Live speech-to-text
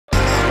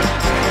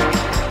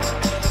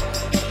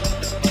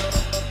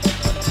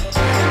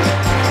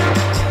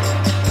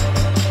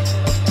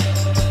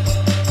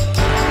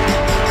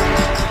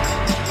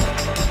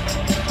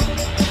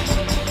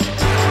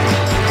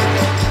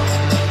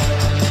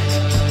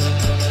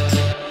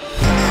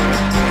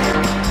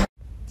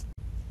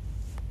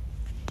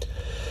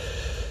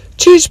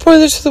Huge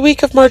spoilers for the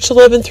week of March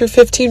 11 through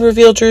 15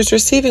 reveal Drew's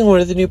receiving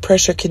one of the new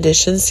pressure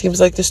conditions. Seems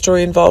like the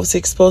story involves the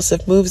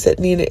explosive moves that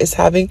Nina is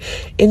having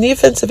in the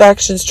offensive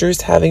actions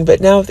Drew's having,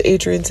 but now with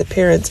Adrian's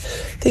appearance,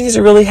 things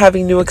are really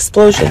having new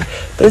explosion.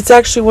 But it's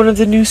actually one of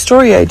the new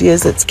story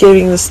ideas that's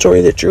giving the story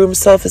that Drew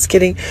himself is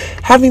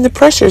having the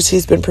pressures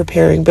he's been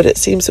preparing. But it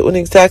seems that when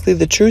exactly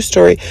the true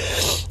story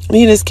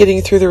Nina's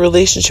getting through the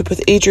relationship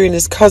with Adrian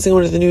is causing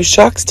one of the new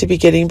shocks to be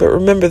getting. But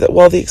remember that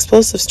while the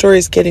explosive story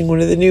is getting one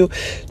of the new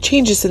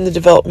changes in the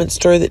development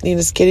story that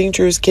Nina's getting,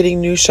 Drew is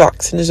getting new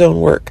shocks in his own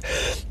work.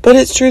 But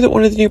it's true that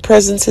one of the new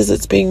presences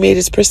that's being made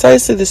is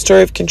precisely the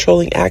story of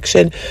controlling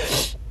action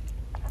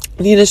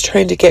Nina's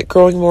trying to get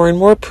growing more and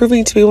more,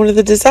 proving to be one of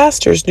the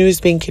disasters.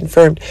 News being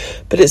confirmed.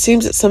 But it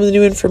seems that some of the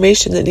new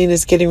information that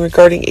Nina's getting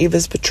regarding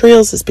Ava's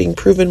betrayals is being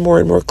proven more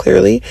and more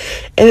clearly.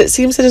 And it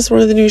seems that as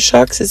one of the new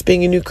shocks as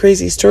being a new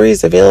crazy story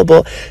is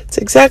available, it's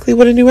exactly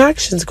what a new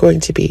action is going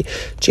to be.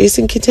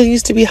 Jason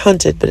continues to be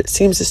hunted, but it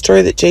seems the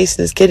story that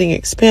Jason is getting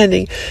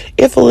expanding.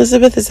 If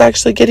Elizabeth is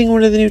actually getting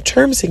one of the new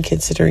terms in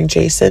considering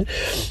Jason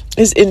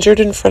is injured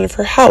in front of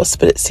her house,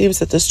 but it seems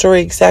that the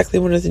story exactly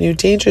one of the new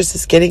dangers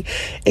is getting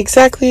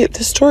exactly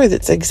the story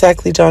that's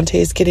exactly Dante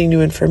is getting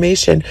new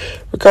information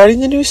regarding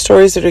the new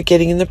stories that are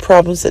getting in the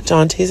problems that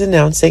Dante is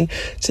announcing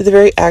to the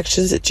very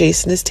actions that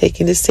Jason is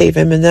taking to save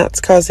him, and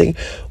that's causing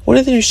one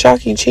of the new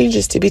shocking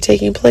changes to be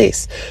taking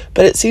place.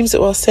 But it seems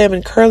that while Sam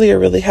and Carly are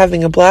really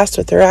having a blast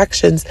with their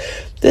actions,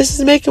 this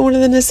is making one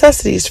of the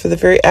necessities for the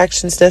very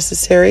actions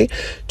necessary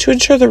to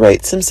ensure the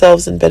rights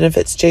themselves and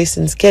benefits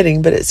Jason's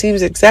getting. But it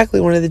seems exactly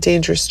one of the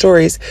dangerous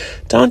stories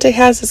Dante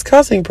has is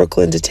causing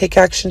Brooklyn to take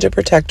action to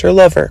protect her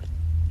lover.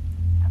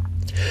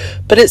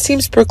 But it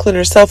seems Brooklyn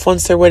herself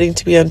wants their wedding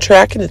to be on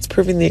track, and it's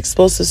proving the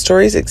explosive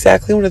story is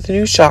exactly one of the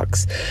new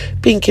shocks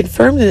being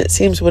confirmed, and it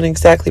seems when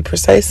exactly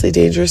precisely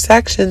dangerous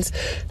actions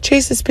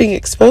Chase is being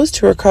exposed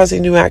to are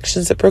causing new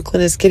actions that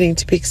Brooklyn is getting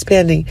to be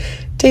expanding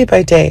day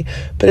by day.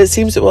 But it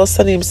seems that while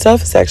Sonny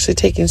himself is actually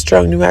taking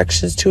strong new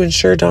actions to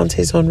ensure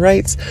Dante's own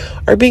rights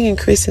are being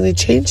increasingly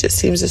changed, it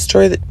seems the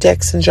story that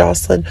Dex and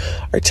Jocelyn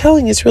are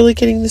telling is really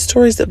getting the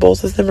stories that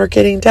both of them are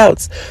getting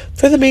doubts.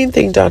 For the main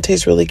thing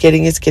Dante's really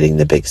getting is getting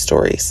the big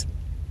stories.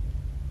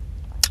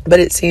 But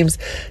it seems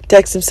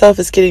Dex himself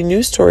is getting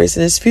new stories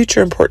in his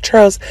future in Port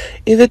Charles.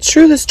 If it's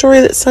true, the story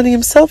that Sonny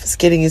himself is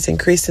getting is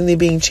increasingly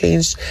being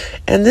changed,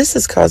 and this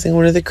is causing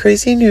one of the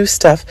crazy new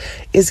stuff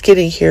is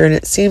getting here, and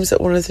it seems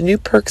that one of the new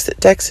perks that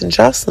Dex and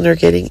Jocelyn are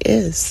getting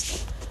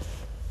is